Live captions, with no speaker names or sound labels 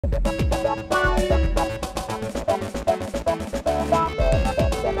Alright,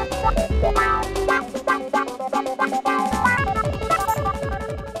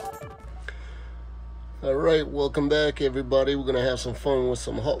 welcome back everybody. We're going to have some fun with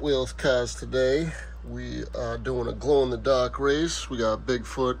some Hot Wheels cars today. We are doing a glow-in-the-dark race. We got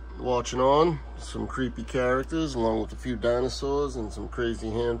Bigfoot watching on, some creepy characters, along with a few dinosaurs and some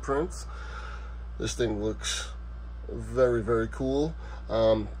crazy handprints. This thing looks very, very cool.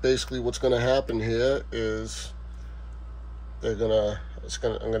 Basically what's going to happen here is I'm going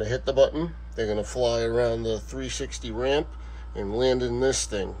to hit the button. They're going to fly around the 360 ramp and land in this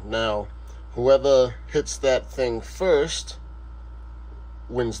thing. Now, whoever hits that thing first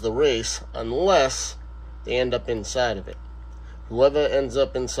wins the race, unless they end up inside of it. Whoever ends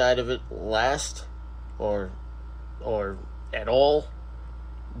up inside of it last, or at all,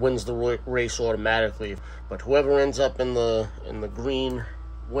 wins the race automatically. But whoever ends up in the green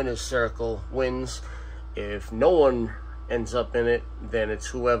winner's circle wins. If no one ends up in it, then it's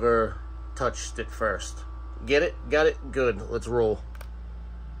whoever touched it first. Get it? Got it? Good. Let's roll.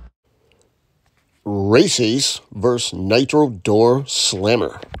 Races vs. Nitro Door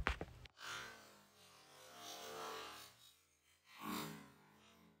Slammer.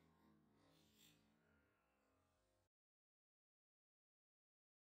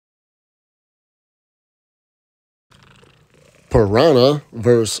 Piranha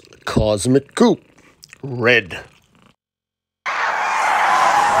vs. Cosmic Coupe. Red.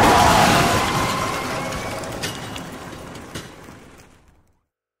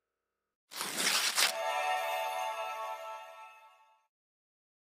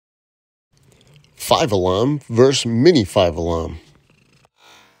 Five Alarm vs. Mini 5 Alarm.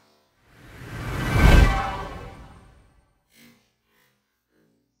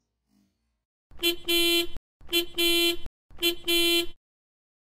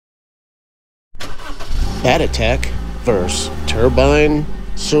 Bat Attack vs. Turbine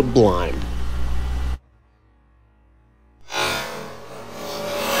Sublime.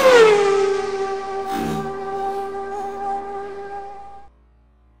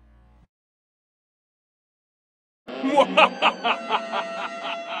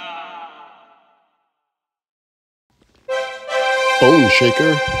 Bone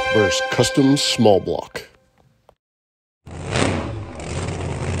Shaker vs. Custom Small Block.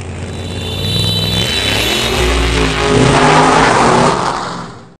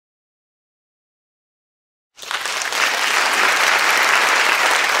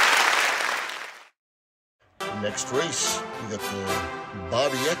 Next race, we got the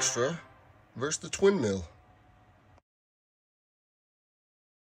Bobby Extra versus the Twin Mill.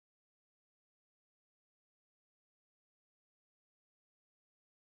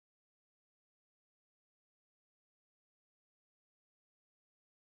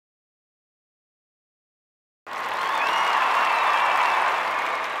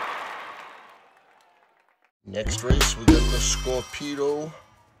 Next race, we got the Scorpedo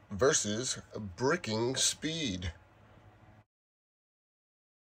versus Bricking Speed.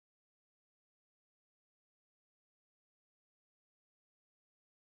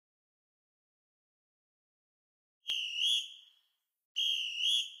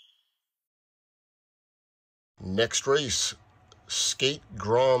 Next race, Skate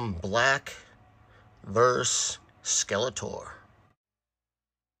Grom Black versus Skeletor.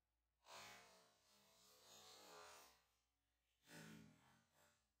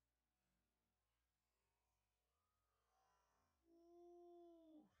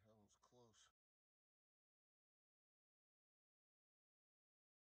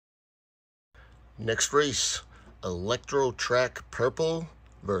 Next race, Electro Track Purple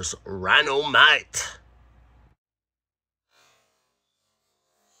versus Rhinomite.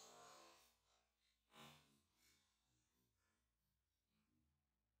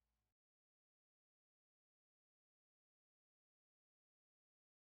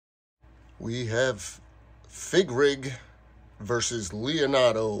 We have Fig Rig versus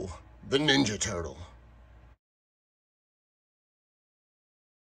Leonardo, the Ninja Turtle.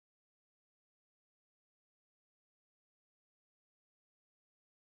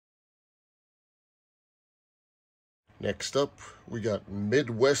 Next up, we got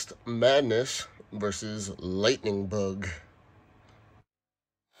Midwest Madness versus Lightning Bug.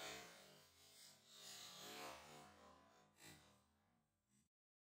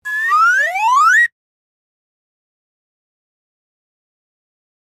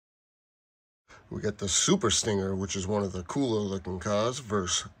 We got the Super Stinger, which is one of the cooler looking cars,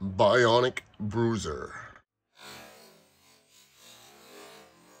 versus Bionic Bruiser.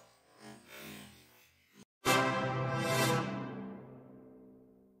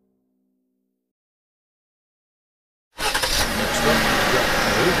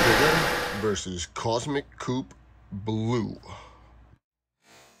 versus Cosmic Coupe Blue.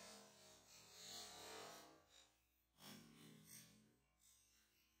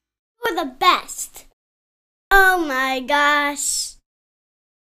 You're the best. Oh my gosh.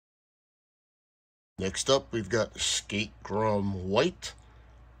 Next up, we've got Skate Grom White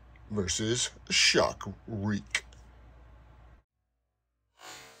versus Shock Reek.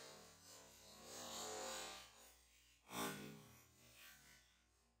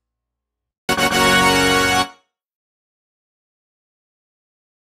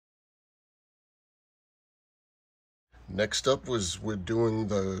 Next up we're doing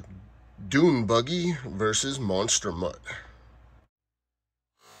the Dune Buggy versus Monster Mutt.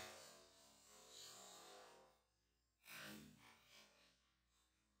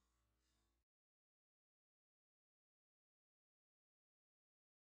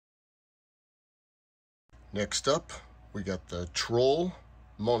 Next up, we got the Troll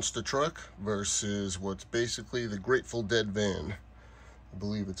Monster Truck versus what's basically the Grateful Dead van. I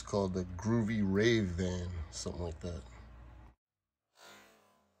believe it's called the Groovy Rave van, something like that.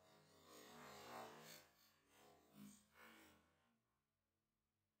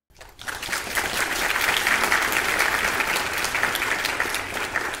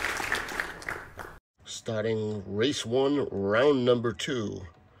 Starting race 1, round number 2,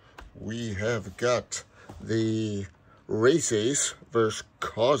 we have got the Race Ace versus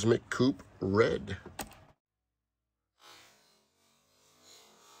Cosmic Coupe Red.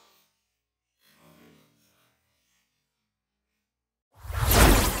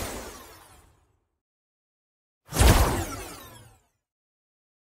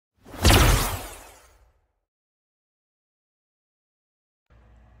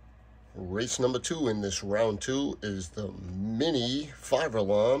 Race number 2 in this round 2 is the Mini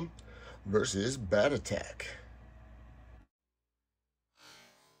 5-alarm versus Bat Attack.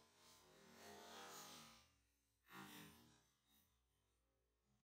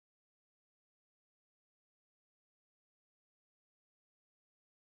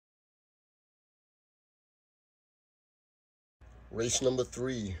 Race number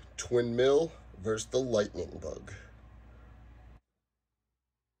 3, Twin Mill versus the Lightning Bug.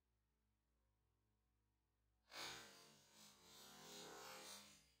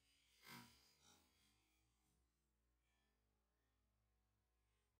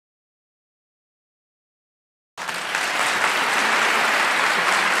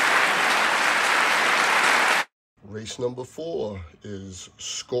 Race number 4 is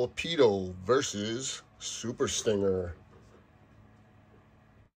Scorpedo versus Super Stinger.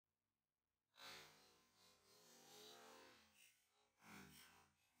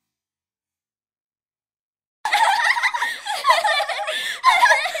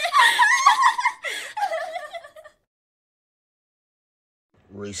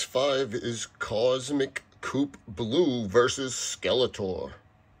 Race 5 is Cosmic Coupe Blue versus Skeletor.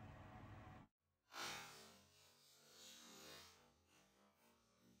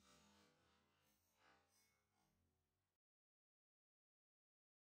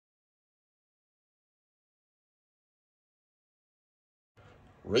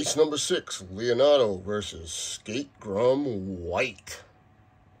 Race number 6, Leonardo versus Skate Grom White.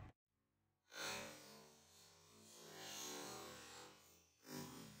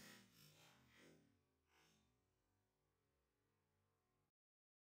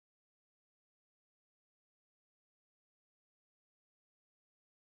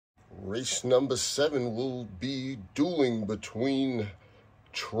 Race number 7 will be dueling between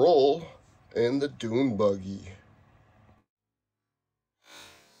Troll and the Dune Buggy.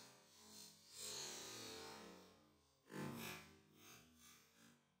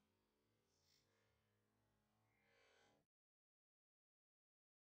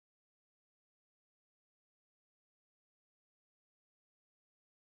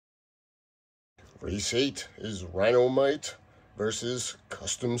 Race 8 is Rhinomite versus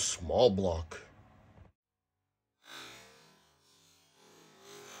Custom Small Block.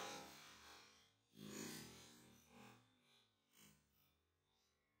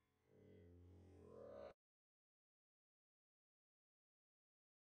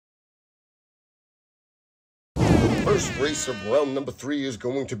 First race of round number 3 is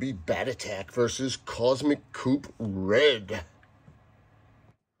going to be Bat Attack versus Cosmic Coupe Red.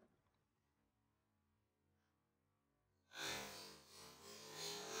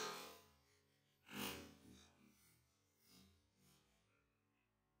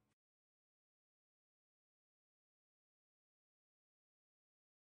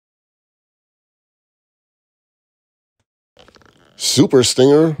 Super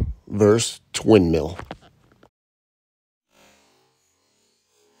Stinger versus Twin Mill.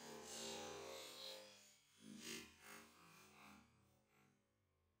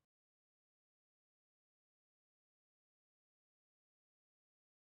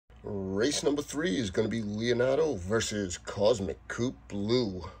 Race number 3 is going to be Leonardo versus Cosmic Coupe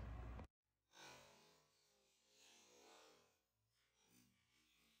Blue.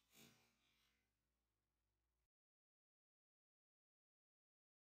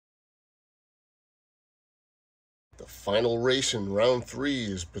 The final race in round 3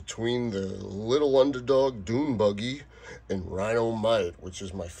 is between the little underdog Dune Buggy and Rhino Might, which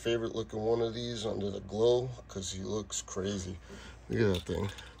is my favorite looking one of these under the glow because he looks crazy. Look at that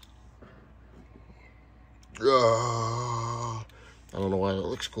thing. I don't know why that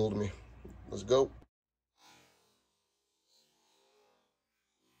looks cool to me. Let's go.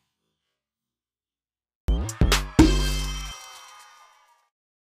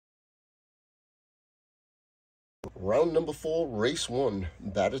 Round number 4, race 1,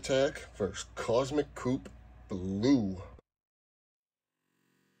 Bat Attack versus Cosmic Coupe Blue.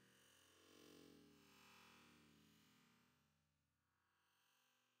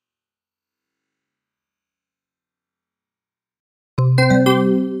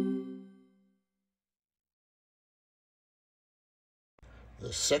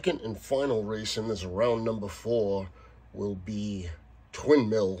 The second and final race in this round number 4 will be Twin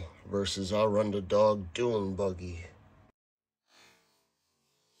Mill versus our underdog Dune Buggy.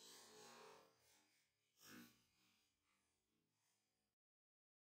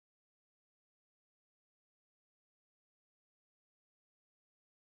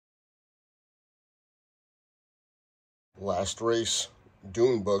 Last race,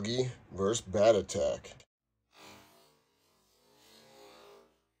 Dune Buggy versus Bat Attack.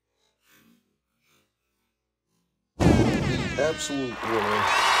 The absolute winner,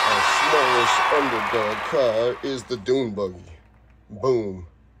 our smallest underdog car, is the Dune Buggy. Boom.